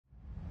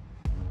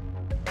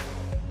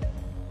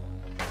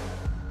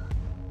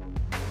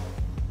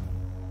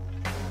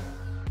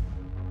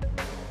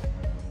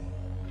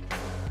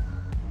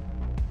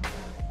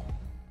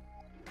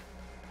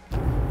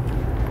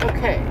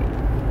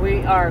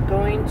we are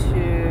going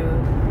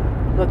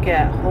to look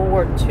at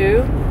homework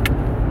 2.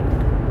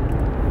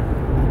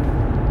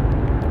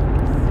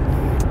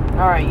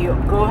 Alright, you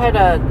go ahead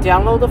and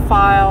download the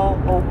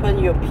file, open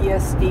your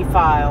PSD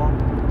file,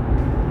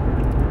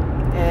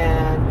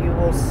 and you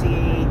will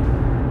see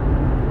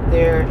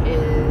there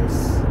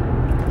is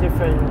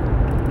different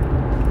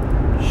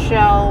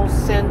shells,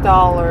 $10,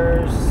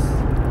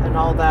 and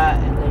all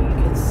that, and then you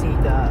can see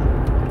the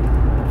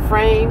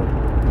frame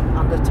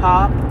on the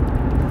top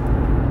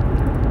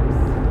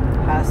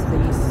has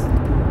these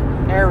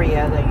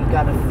area that you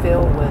got to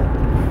fill with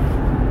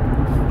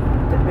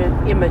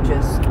the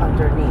images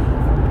underneath.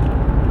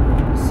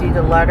 See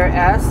the letter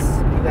S,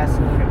 you guys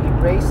need to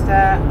erase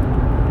that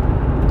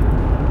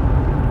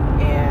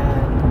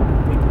and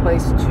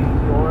replace to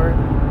your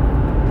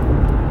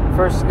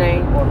first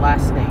name or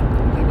last name,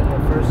 meaning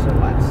your first or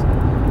last.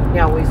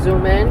 Now we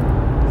zoom in.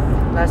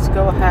 Let's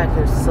go ahead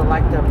and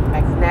select the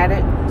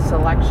magnetic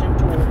selection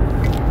tool.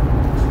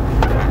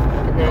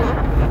 And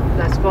then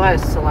let's go ahead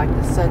and select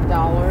the $10.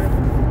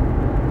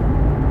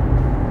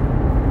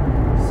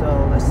 So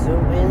let's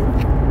zoom in.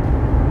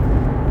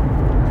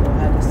 Go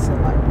ahead and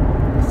select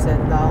the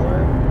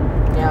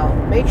 $10. Now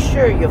make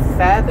sure your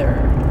feather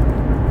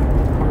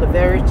on the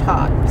very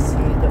top,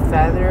 see the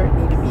feather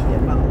need to be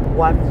about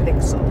 1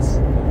 pixels.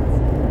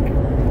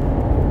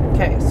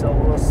 Okay, so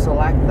we'll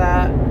select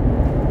that.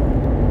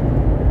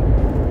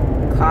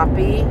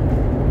 Copy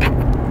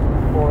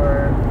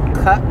or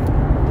cut,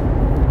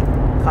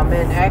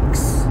 Command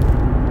X,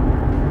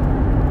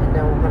 and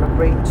then we're going to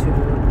bring to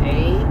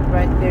A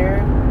right there,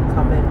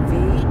 Command V.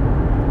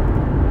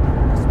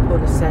 Let's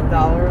put a $10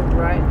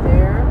 right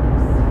there.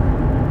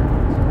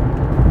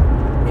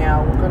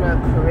 Now we're going to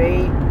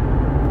create,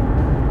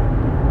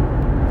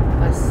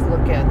 let's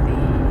look at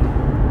the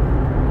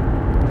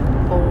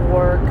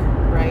homework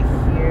right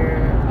here.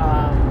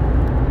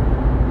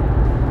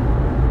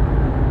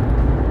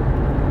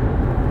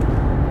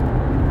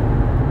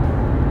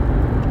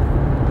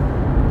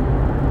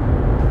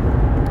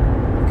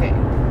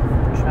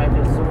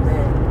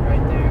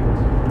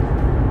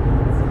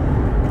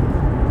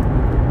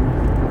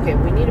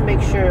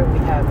 Make sure we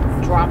have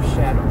drop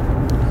shadow,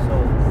 so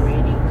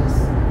creating this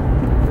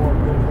more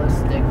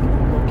realistic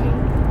looking.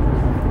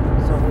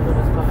 So we're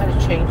going to go ahead and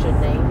change the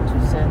name to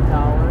 $10.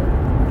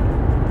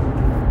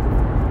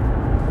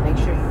 Make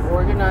sure you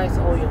organize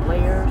all your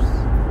layers.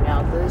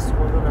 Now this,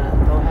 we're going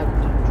to go ahead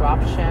and do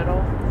drop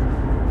shadow.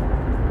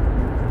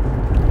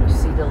 You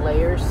see the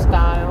layer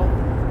style.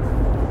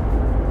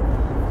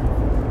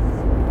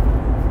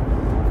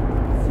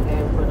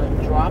 And we're going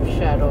to drop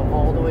shadow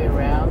all the way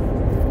around.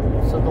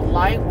 So the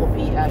light will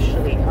be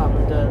actually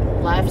on the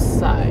left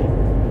side.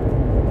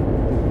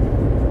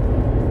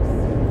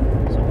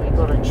 So we're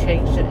going to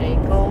change the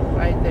angle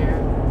right there.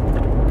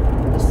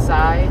 The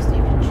size,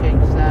 you can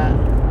change that.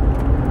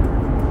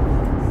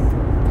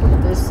 The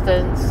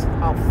distance,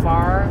 how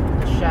far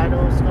the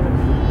shadow is going to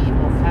be,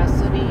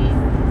 opacity,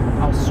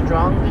 how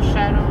strong the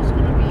shadow is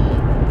going to be,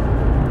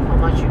 how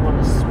much you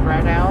want to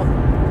spread out.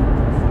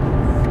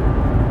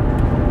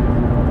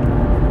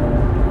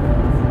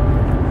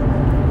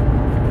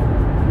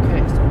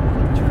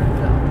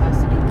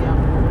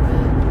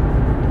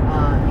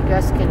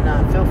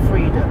 Feel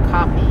free to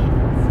copy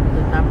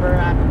the number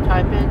I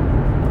type in,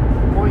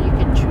 or you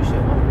can choose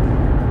your own.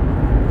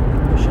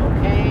 Push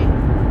OK.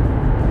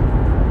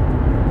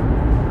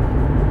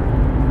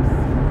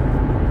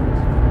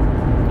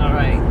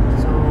 Alright,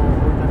 so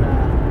we're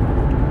gonna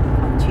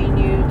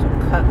continue to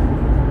cut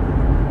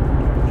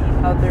the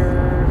other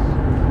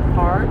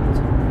part.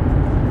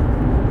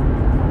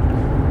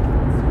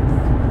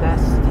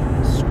 That's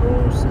the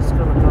screws. It's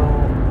gonna go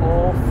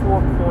all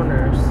 4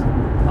 corners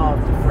of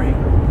the frame.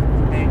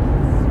 Okay.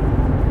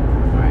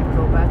 Alright,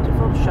 go back to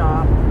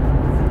Photoshop.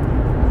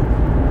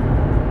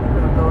 I'm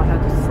going to go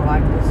ahead and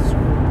select this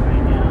screw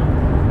right now.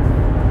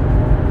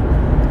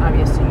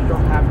 Obviously, you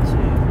don't have to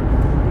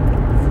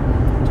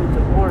do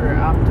the order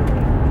I'm doing. You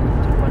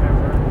can do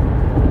whatever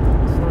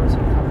as long as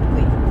you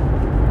complete.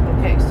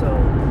 Okay, so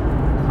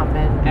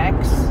Command X,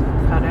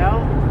 cut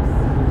out.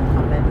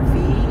 Command V,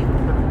 I'm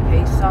going to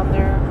paste on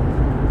there.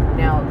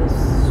 Now, this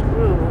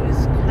screw is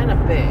kind of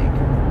big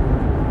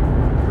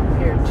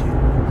compared to.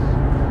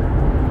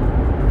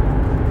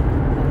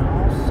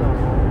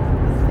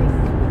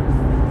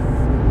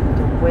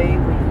 Way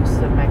we use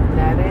the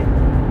magnetic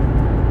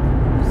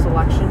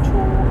selection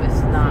tool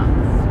is not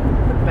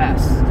the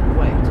best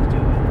way to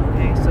do it.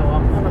 Okay, so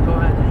I'm going to go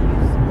ahead and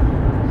use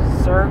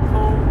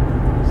circle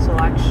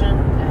selection,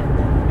 and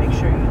then make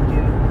sure you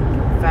do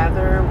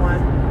feather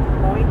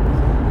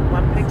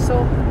 1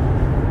 pixel,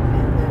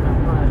 and then I'm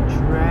going to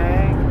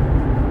drag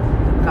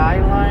the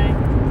guideline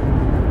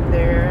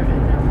there,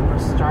 and then we're going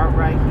to start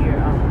right here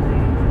on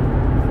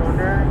the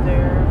corner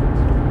there.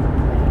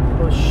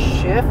 Push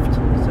shift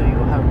so you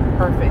will have a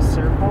perfect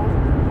circle.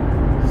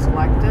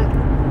 Select it.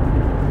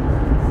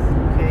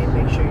 Okay,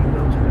 make sure you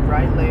go to the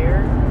right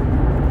layer.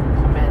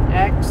 Command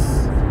X,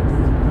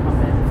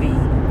 Command V.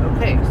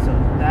 Okay, so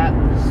that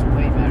is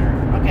way better.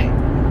 Okay,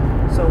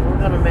 So we're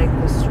going to make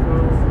this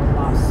screw a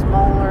lot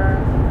smaller.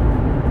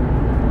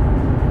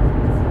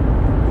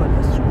 Put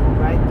the screw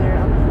right there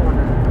on the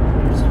corner.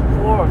 There's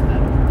 4 of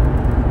them.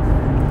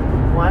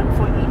 1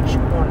 for each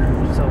corner.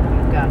 So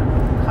we've got to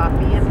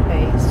copy and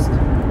paste.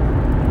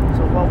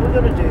 So what we're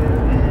going to do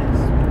is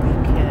we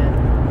can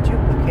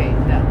duplicate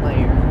that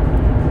layer.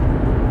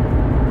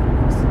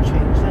 Let's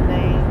change the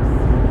name.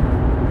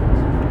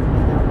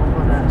 And then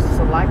we're going to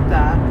select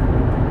that.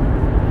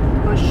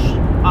 Push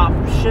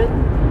Option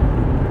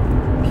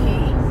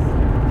key.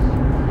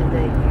 And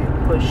then you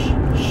push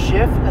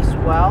Shift as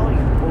well.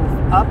 You move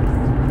up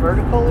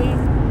vertically,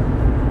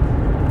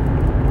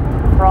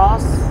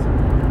 across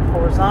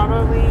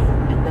horizontally,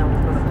 and then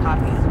we're going to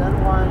copy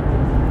another one.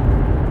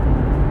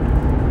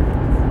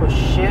 Push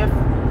Shift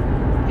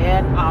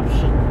and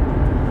Option.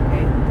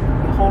 Okay,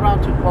 you hold on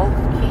to both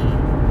keys.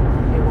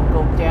 It will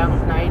go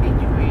down 90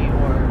 degrees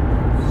or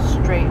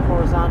straight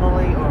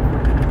horizontally or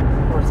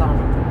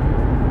horizontally.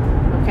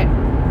 Okay,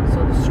 so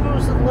the screw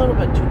is a little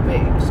bit too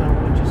big, so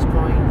we're just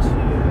going to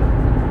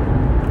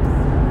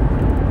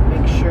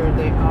make sure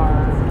they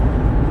are.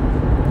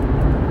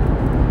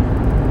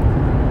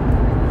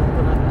 I'm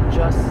going to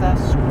adjust that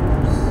screws.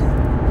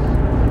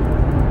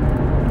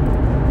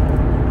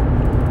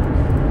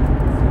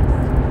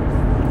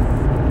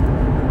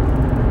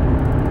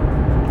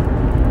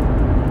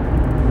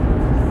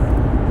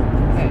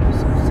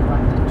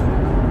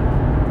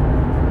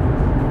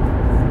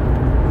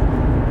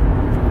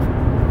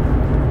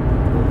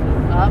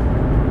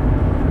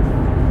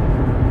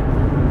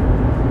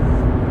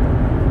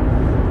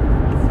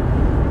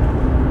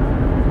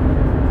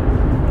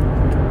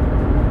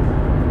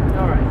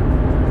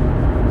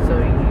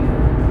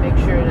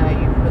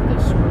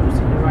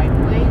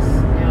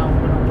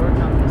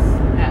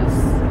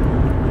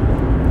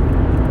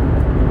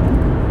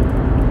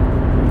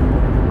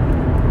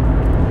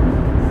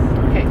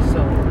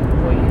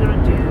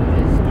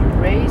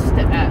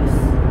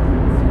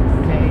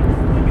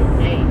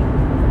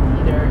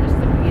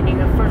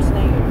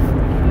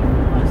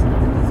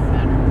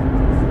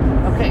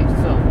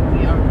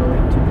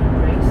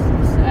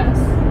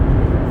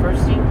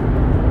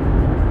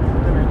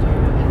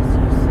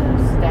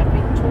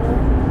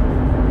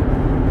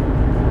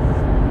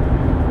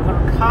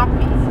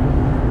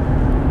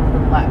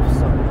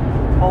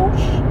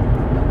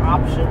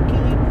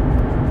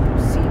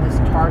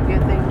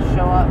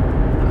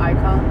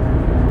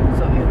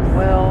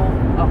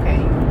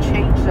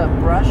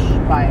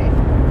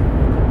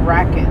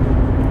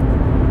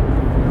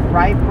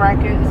 Right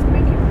bracket is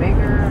make it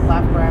bigger,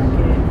 left bracket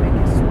make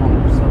it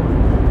smaller. So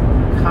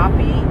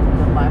copy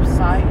the left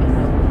side and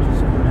then we're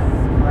just gonna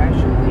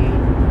gradually.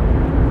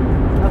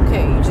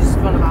 Okay, you're just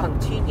gonna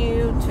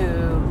continue to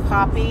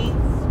copy.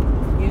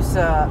 Use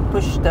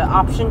push the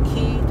Option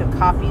key to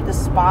copy the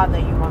spot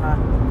that you wanna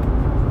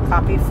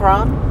copy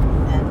from,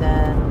 and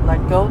then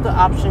let go of the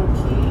Option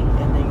key,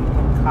 and then you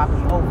can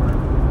copy over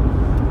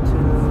to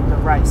the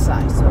right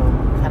side. So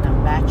kind of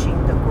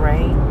matching the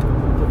grain,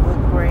 the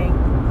wood grain.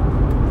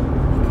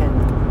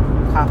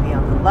 Copy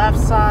on the left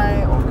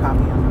side or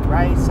copy on the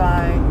right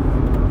side.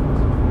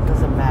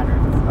 Doesn't matter.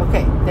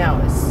 Okay,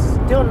 now it's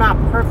still not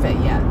perfect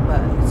yet,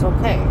 but it's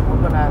okay.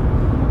 We're gonna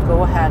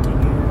go ahead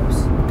and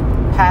use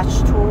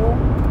Patch tool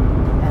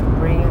and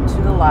bring it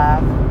to the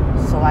left.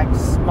 Select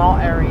small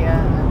area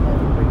and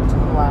then bring to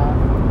the left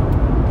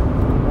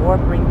or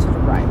bring to the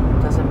right.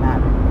 Doesn't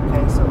matter.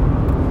 Okay, so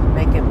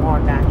make it more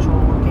natural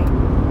looking.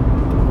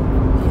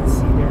 You can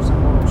see there's a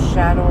little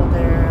shadow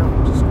there.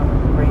 We're just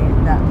gonna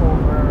bring that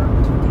over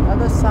to the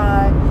other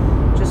side.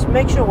 Just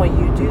make sure when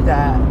you do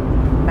that,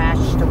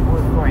 match the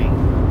wood grain.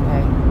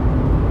 Okay,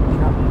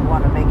 you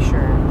want to make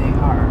sure they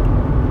are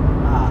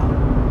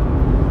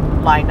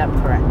lined up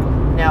correct.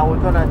 Now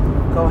we're gonna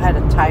go ahead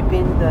and type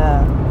in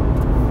the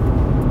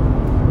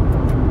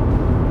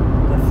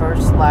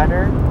first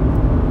letter.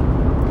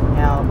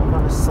 Now we're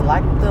going to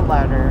select the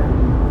letter.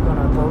 We're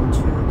going to go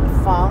to the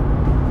font,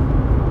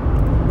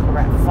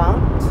 correct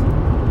font.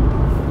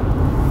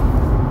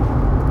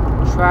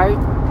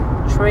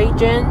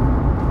 Trajan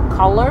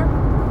color.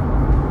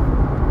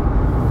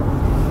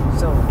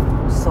 So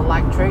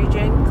select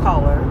Trajan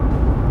color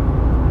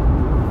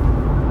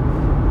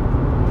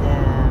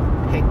and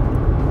pick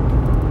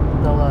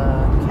the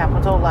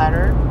capital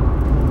letter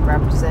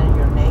representing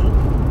your name,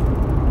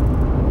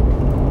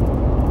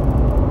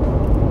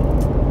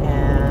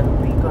 and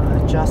we're going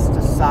to adjust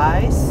the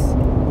size.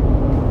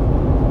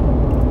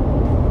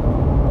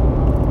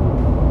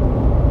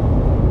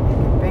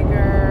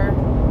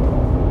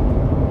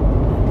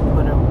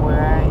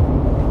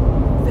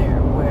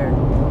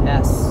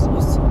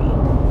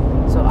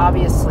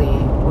 Obviously,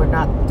 we're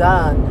not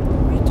done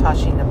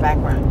retouching the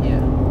background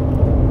yet.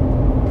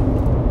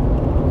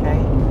 Okay?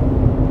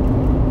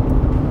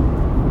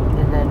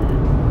 And then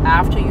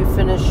after you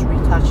finish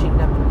retouching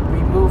them,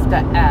 remove the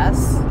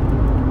S.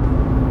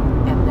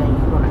 And then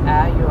you're going to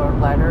add your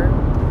letter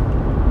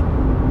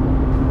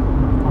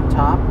on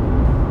top.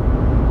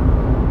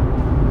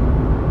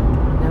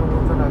 And then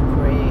we're going to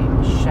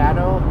create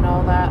shadow and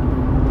all that.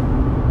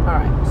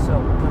 Alright, so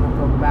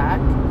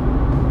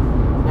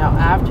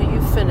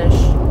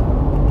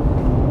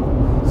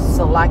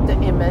select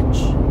the image,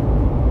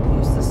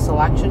 use the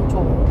selection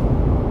tool,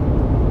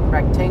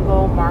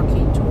 rectangle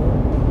marquee tool,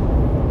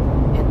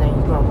 and then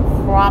you're going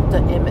to crop the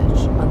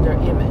image under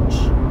image.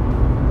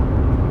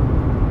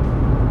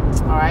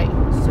 Alright,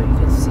 so you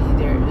can see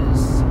there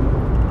is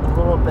a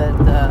little bit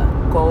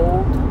of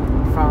gold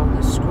from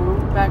the screw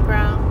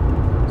background.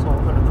 So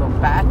we're going to go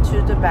back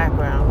to the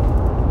background,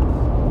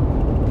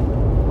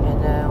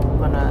 and then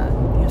we're going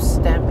to use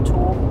stamp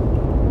tool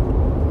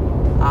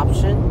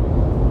option,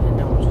 and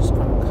then we're just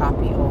going to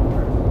copy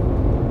over,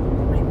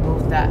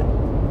 remove that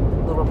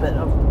little bit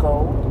of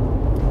gold,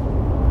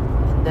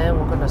 and then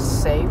we're going to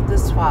save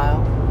this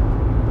file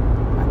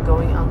by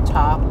going on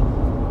top,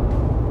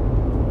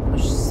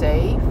 push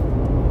save.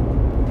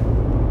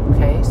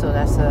 Okay, so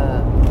that's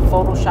a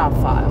Photoshop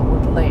file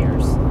with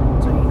layers.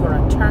 So you're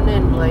going to turn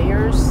in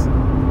layers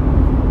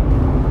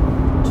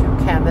to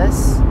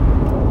canvas,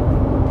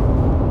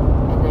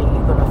 and then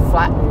you're going to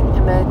flatten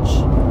image.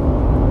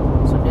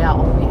 So now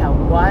I only have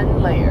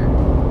one layer,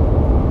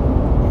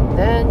 and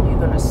then you're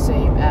going to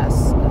save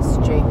as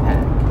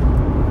JPEG.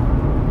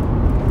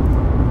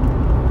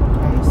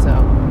 Okay, so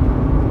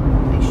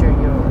make sure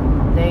your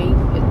name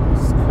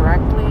is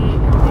correctly,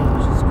 and then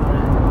you're just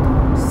going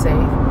to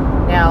save.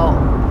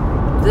 Now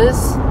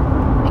this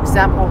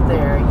example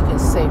there, you can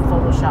save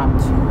Photoshop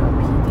to a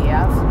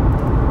PDF.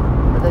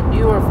 For the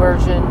newer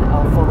version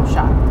of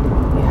Photoshop,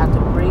 you have to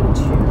bring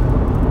to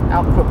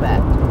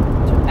Acrobat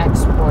to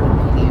export a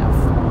PDF.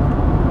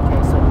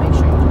 Okay, so make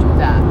sure you do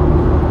that.